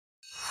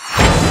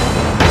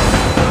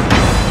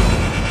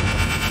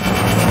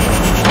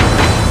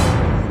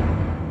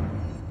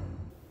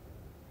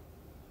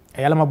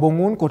ayala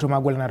mabongun koto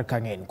magwel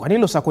narkangen kwa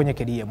nilo sa kwenye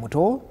kedi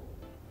IYEMUTO.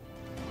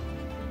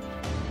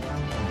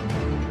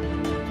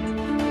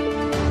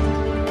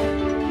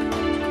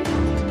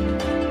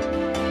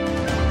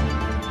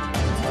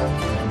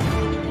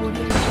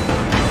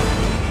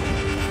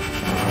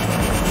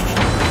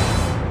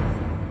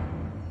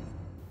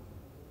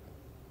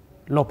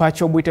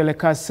 Lopacho buitele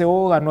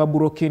kaseo anwa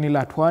burokini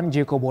latwan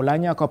Jacob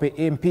Olanya kope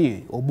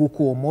MP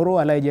obuku omoro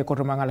alaije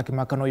koto mangala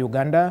kimakano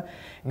Uganda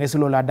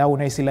ngesulo la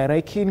dauna isila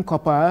rekin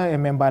kopa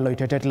membalo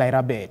itetet la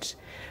irabet.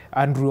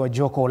 Andrew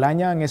Joko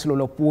Olanya ngesulo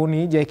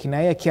lopuni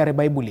jaikinaye kiare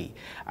baibuli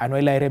anwa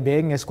ila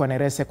irebe ngesukwa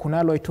nerese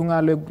kunalo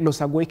itunga lo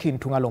sagwekin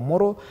tunga lo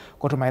moro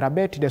koto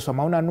mairabet deswa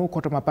mauna nu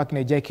koto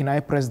mapakine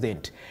jaikinaye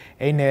president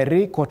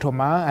eineri koto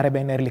ma arebe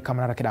eineri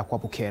likamana kida kwa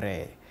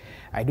bukere.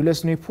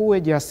 Aidules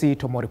nipuwe jasi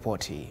tomo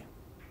ripoti.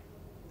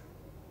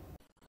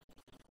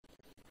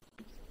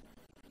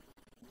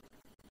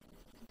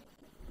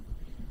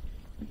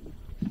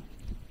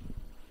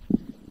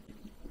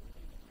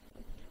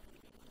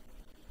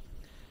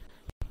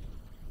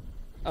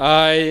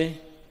 I,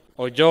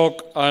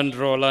 Ojok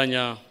Andrew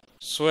Olanya,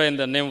 swear in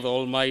the name of the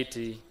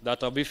Almighty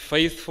that I will be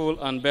faithful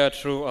and bear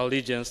true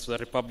allegiance to the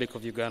Republic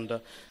of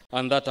Uganda,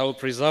 and that I will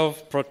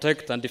preserve,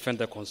 protect, and defend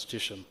the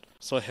Constitution.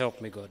 So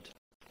help me God.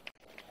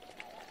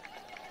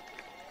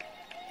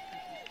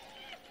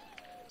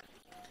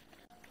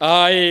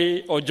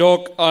 I,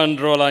 Ojok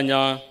Andrew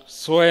Olanya,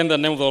 swear in the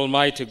name of the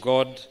Almighty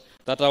God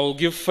that I will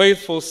give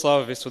faithful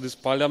service to this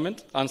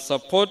Parliament and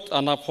support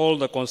and uphold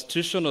the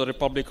Constitution of the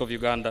Republic of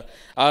Uganda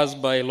as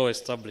by law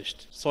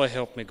established. So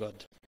help me God.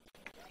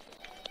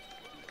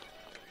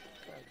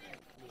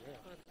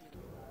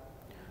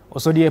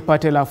 Osodie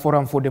pate la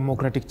Forum for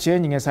Democratic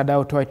Change ngesada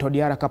utwa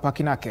itodiara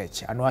kapakina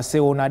kech.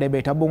 Anuaseo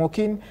unadebe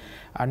tabongokin,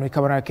 anu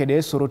ikamana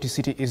kede Soroti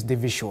City East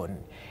Division.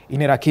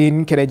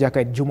 Inerakin kede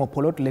jaka jumo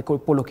polot leko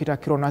polo kita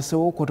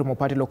kironaseo koto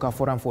mopate loka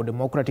Forum for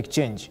Democratic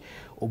Change.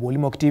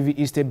 Obulimok TV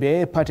East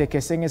be pate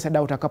kesenge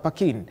sada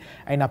utakapakin.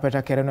 Aina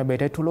peta kereno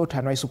bete tulot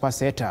anuai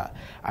supaseta.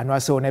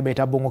 Anuaseo nebe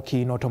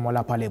tabongokin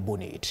otomola pale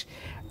bonit.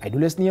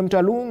 Aidules ni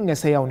mtalung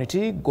ngesaya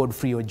uniti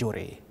Godfrey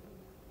Ojore.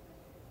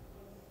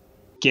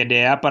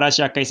 Kede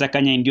aparasha kaisa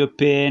kanya indio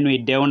peno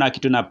ideona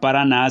kitu na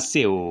para na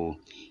aseo.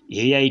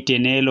 Iya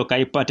itenelo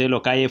kaipate lo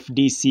ka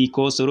FDC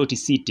ko Soroti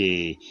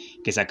City.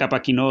 Kesa kapa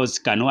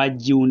kinos kanwa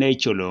jiune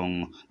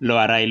cholong lo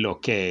arai lo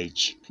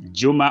kech.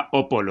 Juma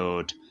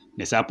Opolot.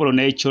 Nesa Apolo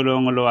ne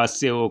cholong lo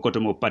aseo koto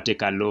mopate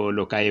kalo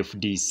lo ka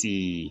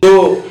FDC.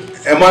 So,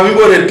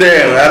 emamibo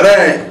rete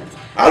arai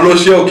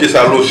alosio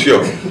kisa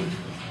alosio.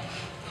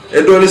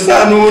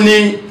 Edolisa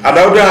nuni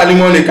adauda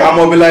alimoni ka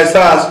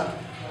mobilizers.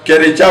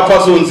 Kere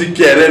chapason si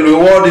kere lu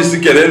ward si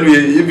kere lu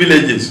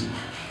villages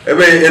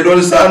ebe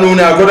edolisa nu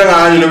na akoda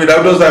anyu no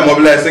bidawdo sa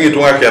mobilizing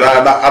itunga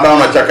kera ada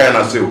una chaka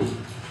na siu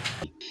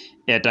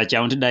eta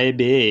chaunti da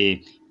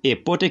ebe e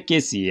pote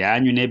kesi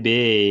anyu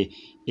nebe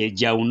e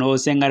jauno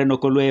sengare no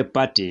kolwe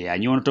party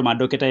anyu to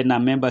madoketa na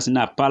members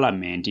na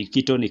parliament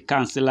kito ni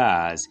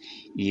councillors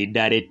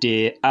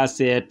idarete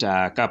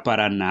aseta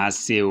kapara na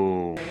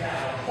siu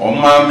o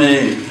mami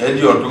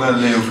edi otunga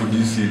le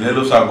FDC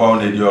lelo sagwa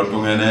on edi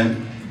otunga ne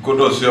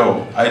kodo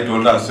sio I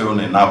told us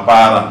ne na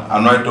para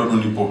ano I told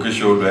ni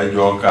pokesho lo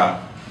ejoka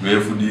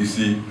lo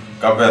FDC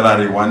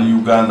kapelari one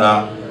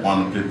Uganda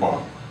one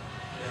people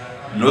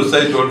lo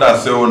say told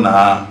us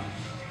na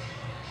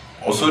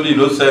also di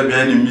lo say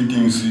bien ni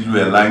meetings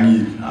lo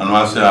elangi ano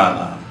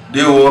asiana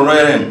de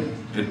oren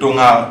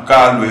etonga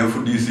ka lo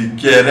FDC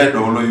kere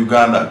do lo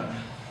Uganda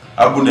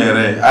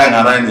abunere ai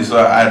ngara ni so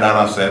ai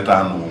dara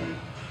setanu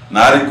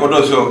na ri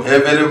kodo sio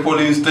every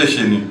polling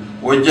station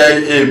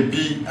Ojai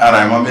MP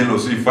arama melo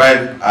si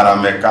 5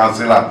 arame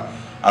councillor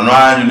ano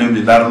anyu ne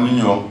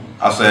bidarunyo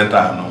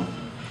aseta no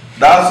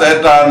da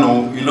seta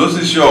no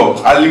ilosi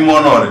show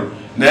alimonore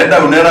ne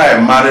da unera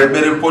e mare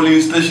bere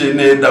polling station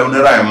ne da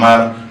unera e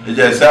mar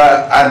eja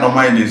sa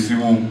anoma ine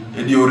simu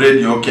edi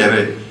already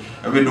okere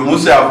ebe do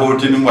musi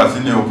aboti ni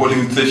wasine o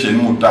polling station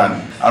mutani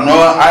ano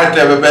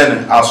aitebe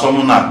ben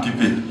asomu na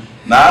tipi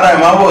na ara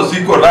mabo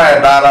siko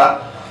da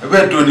dara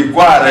ebe to ni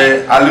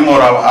kware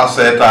alimora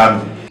aseta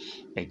no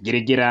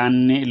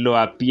Girigiran lo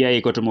apia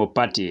ikotomo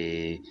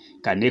pati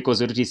kaneko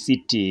Soroti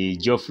City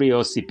Geoffrey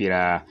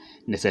Osipira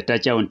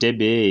nesetacha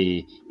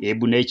ontebe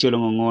ebune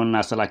cholongo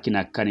na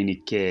salakina kanini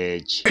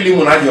kech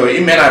limu najo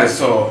imena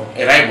reso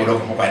erai bodo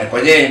ko pare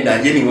koje nda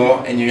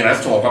jeningo enyira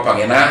sto papa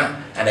ngena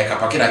ane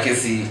kapakina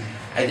kesi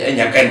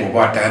enyaka ni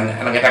bobatan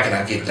anangeta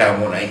kana kita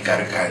mo na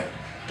ikarika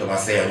to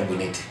masaya ni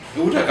bonite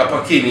uta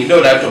kapakini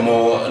ndo da to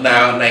mo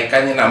na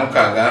ikanye na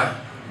mukanga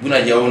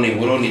buna jaoni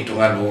buroni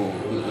tungalo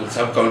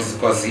sub county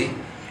kosi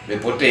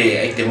bepote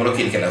aitemoro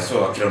kilikela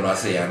so akirono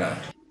aseyana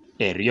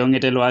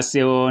Eriongete lo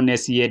aseo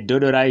nesie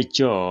dodorai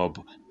chop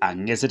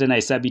angesete na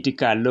isabiti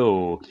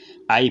kalo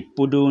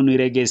aipudu ni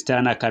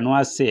registana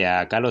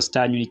kanwasea kalo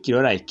stanyu ni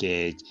kirorai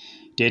kech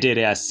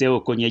tetere aseo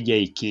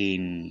konyeje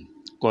ikin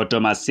koto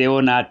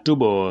maseo na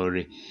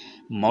tubor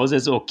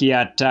Moses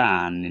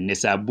Okiatan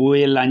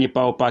Nesabue Lanyi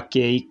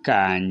Paopake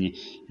Ikany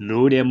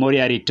Lude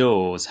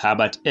Moriaritos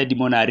Habat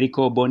Edmond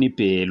Ariko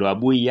Bonipe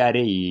Luabui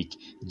Yareik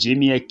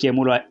Jimmy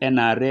Ekemula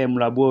NRM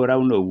Luabu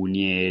Rauno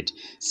Uniet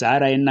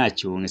Sara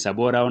Enachu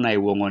Nesabora Ona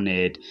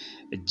Iwongonet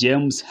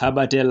James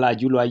Habatela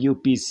Julwa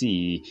UPC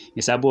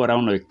Nesabora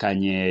Rauno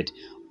Kanyet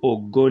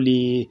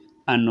Ogoli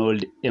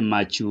Arnold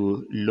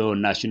Emachu Law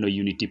National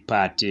Unity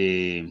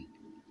Party.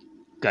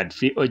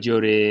 Godfrey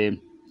Ojore,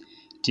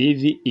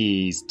 TV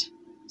East,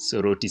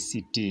 Soroti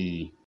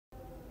City.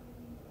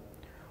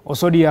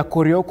 Osodi ya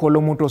Korio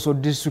kolomuto so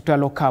districta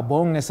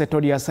lokabong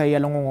esetodi ya sai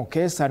alongongo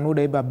kes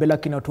anuda iba bela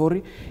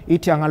kinotori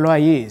iti angaloa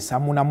ye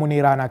samuna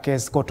munirana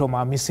kes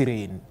kotoma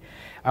misirin.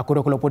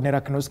 Akoro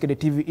kolopodnera kinoske de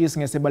TV East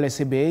ngesebale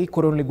CBA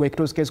koron ligwe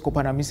kitos kes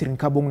kopana misirin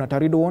kabong na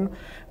taridon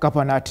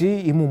kapanati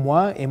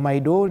imumwa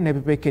emaido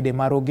nepepeke de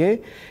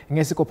maroge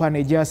ngesi kopana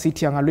eja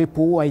siti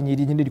angaloepo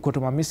ainyidi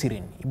kotoma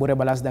misirin. Ibore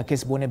balasda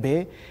kes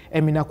bonebe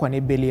emina kwa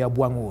nebeli ya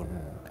buangun.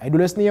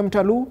 Aidulesni ya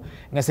mtalu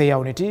ngese ya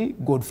uniti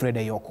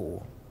Godfrey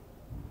Yoko.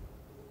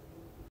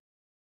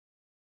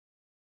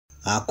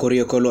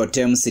 Akorio kolo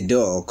tem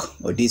sidok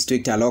o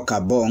district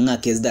aloka bong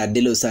akezda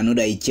delo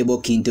sanuda ichebo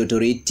kinto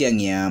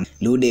toritiangia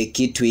lude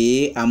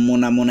kitwi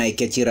amuna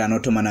ikechirano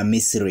tomana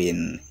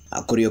misrin.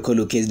 Akorio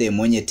kolo kezde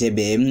monye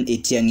tebe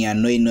itiangia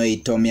noi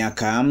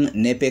tomiaka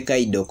nepeka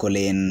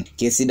idokolen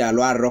kesida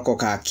lwa roko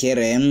ka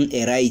kere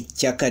erai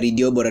chaka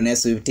ridio borane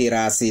swifti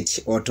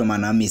rasit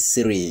otomana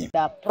misri.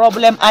 The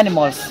problem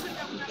animals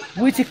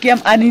which came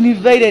and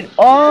invaded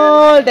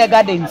all the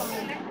gardens.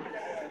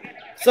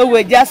 So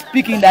we're just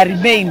picking the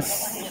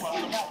remains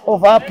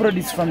of our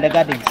produce from the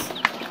gardens.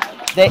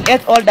 They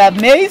ate all the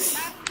maize,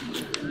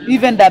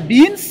 even the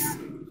beans,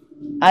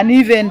 and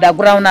even the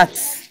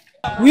groundnuts.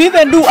 We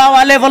even do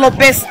our level of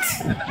best.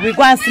 We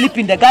go and sleep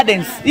in the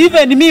gardens.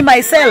 Even me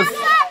myself,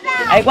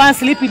 I go and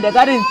sleep in the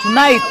garden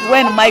tonight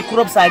when my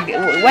crops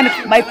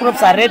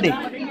are ready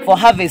for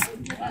harvest.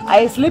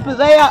 I sleep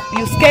there.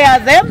 You scare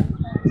them.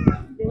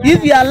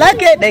 If you are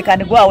lucky, they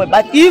can go away.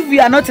 But if you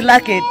are not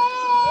lucky,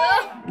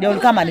 they will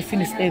come and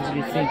finish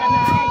everything.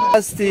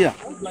 Last year,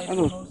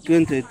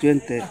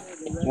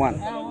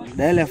 2021,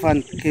 the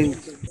elephant killed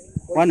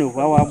one of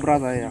our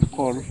brothers here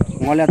called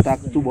Ngolatak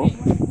Tubo.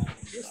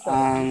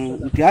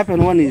 And it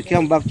happened when he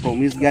came back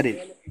from his garden.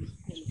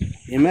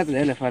 He met the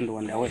elephant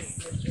on the way.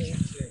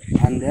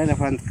 And the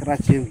elephant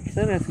crushed him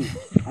seriously.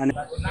 And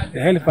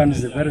the elephant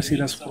is a very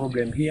serious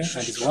problem here,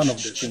 and it's one of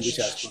the things which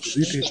has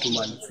contributed to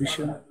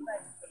malnutrition.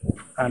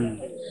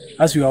 And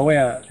as you are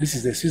aware, this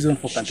is the season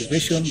for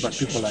cultivation, but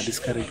people are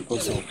discouraged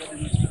because of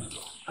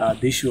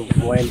the issue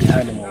of wild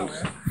animals.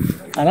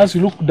 And as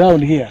you look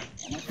down here,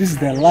 this is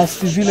the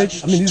last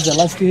village, this is the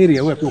last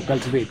area where people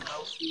cultivate.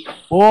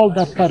 All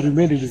that part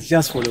remaining is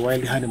just for the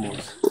wild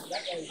animals.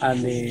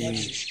 And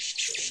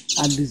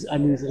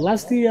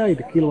last year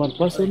it killed one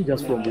person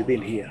just from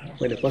within here,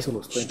 when the person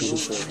was trying to look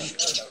for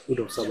food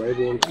of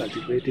survival,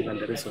 cultivating, and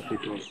the rest of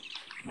it all.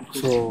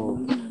 So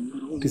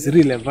it is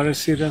really a very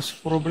serious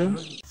problem.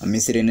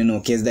 Misiri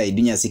nino kezda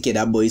idunya sike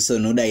dabo iso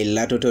nuda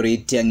ilato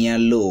toritiangia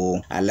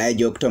lo ala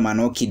jokto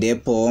manoki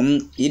depo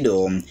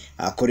ido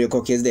akorio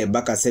ko kezda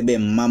baka sebe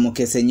mamu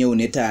kesenye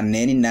uneta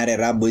neni nare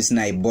rabo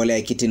isna ibola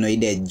ikitino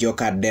ide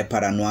joka de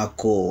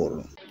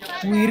paranuakor.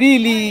 We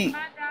really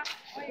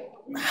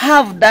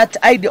have that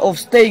idea of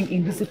staying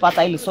in this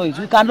fertile soils.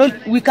 We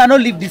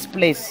cannot leave this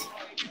place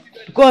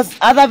because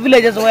other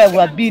villages where we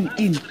have been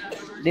in,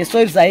 the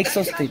soils are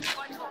exhausted.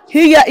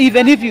 Here,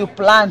 even if you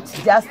plant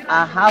just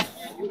a half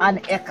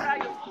an acre,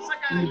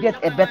 you get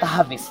a better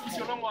harvest.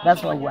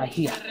 That's why we are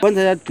here. Once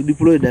I had to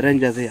deploy the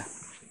rangers here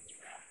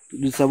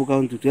to do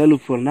sub-county to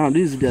look for now.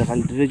 This is the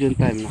cultivation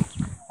time now.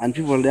 And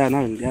people there are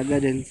now in their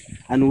gardens.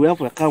 And we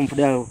have a camp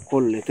there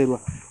called Leterwa,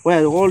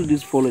 where all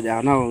these foliage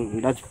are now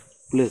in that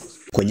place.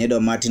 Kwenyedo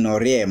Martin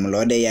Orie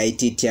mlode ya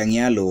iti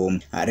tiangialo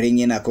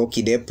aringi na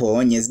koki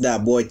depo nyezda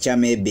abo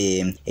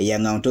chamebe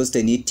yanga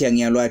untoste ni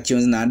tiangialo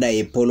ations na ada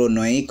epolo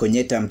noi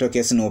konyeta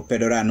mtoke sino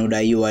pedora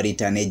anuda yuari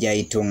taneja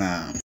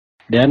itunga.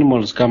 The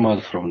animals come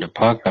out from the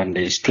park and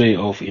they stray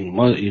off in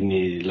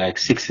like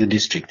 6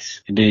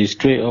 districts. They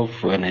stray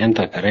off and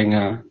enter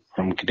Karenga.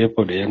 From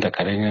Kidepo, they enter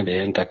Karenga, they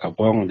enter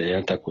Kabong, they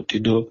enter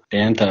Kotido, they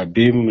enter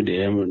Bim,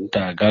 they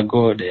enter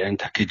Gago, they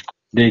enter Kitko.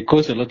 They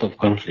cause a lot of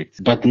conflicts.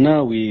 But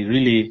now we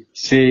really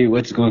say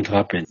what's going to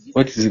happen.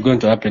 What is going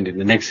to happen in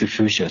the next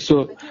future?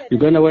 So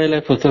Uganda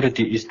Wildlife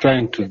Authority is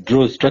trying to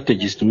draw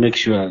strategies to make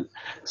sure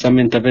some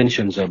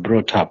interventions are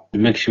brought up, to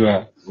make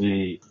sure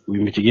we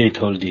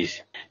mitigate all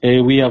this.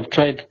 We have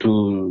tried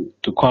to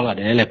call out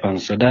the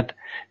elephants so that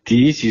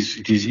it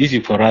is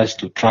easy for us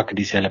to track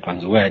these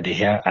elephants where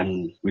they are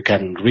and we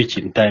can reach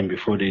in time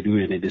before they do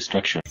any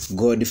destruction.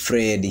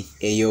 Godfrey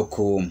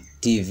Eyoko,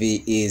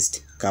 TV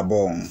East,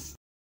 Kabong.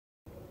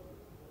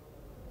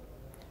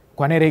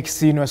 Kwanere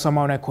kisino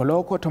sama una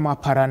koloko toma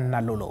paran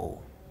na lolo.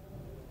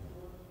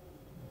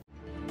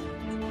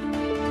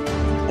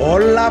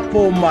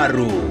 Olapo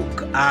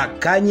maruk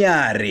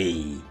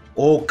akanyari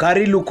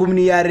okari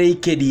lukumni yare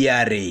ikedi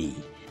yare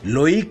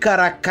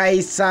Loikara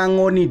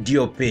Kaisango ni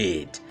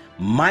Diopet,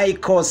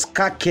 Michaels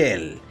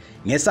Kakel,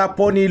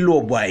 Ngesaponi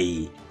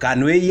Lobwai,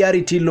 Kanwe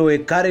Yariti Loe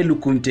Kare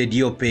Lukumte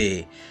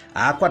Diope,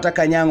 Akwata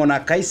Kanyango na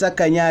Kaisa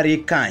Kanyari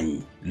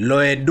Kany,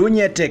 Loe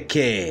Dunye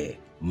Teke,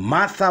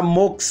 Martha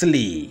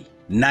Moxley,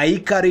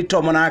 Naikari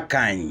Tomona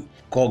Kany,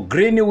 Ko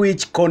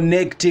Greenwich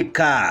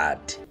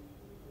Connecticut.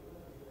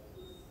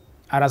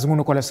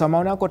 Arazungunu kole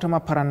samauna kotama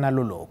paran na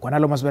lulo. Kwa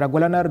nalo masbera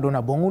gwalanar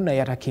dona bongu na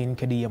yatakin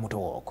kedi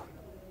IYEMUTO woko.